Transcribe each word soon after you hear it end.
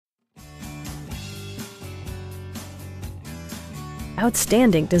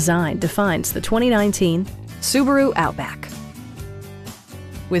Outstanding design defines the 2019 Subaru Outback.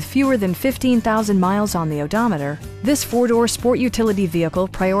 With fewer than 15,000 miles on the odometer, this four-door sport utility vehicle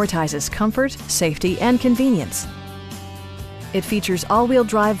prioritizes comfort, safety, and convenience. It features all-wheel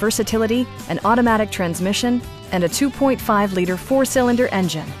drive versatility, an automatic transmission, and a 2.5-liter four-cylinder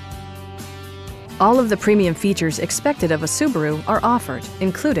engine. All of the premium features expected of a Subaru are offered,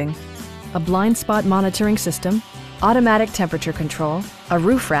 including a blind spot monitoring system, automatic temperature control, a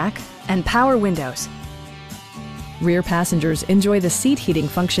roof rack, and power windows. Rear passengers enjoy the seat heating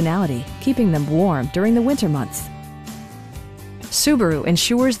functionality, keeping them warm during the winter months. Subaru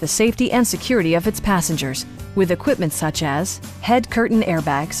ensures the safety and security of its passengers with equipment such as head curtain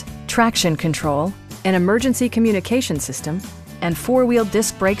airbags, traction control, an emergency communication system, and four-wheel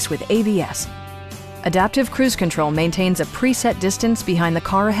disc brakes with ABS. Adaptive Cruise Control maintains a preset distance behind the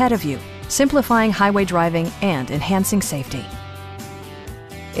car ahead of you, simplifying highway driving and enhancing safety.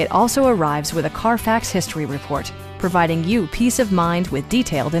 It also arrives with a Carfax history report, providing you peace of mind with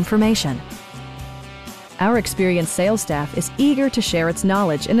detailed information. Our experienced sales staff is eager to share its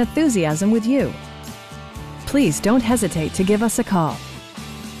knowledge and enthusiasm with you. Please don't hesitate to give us a call.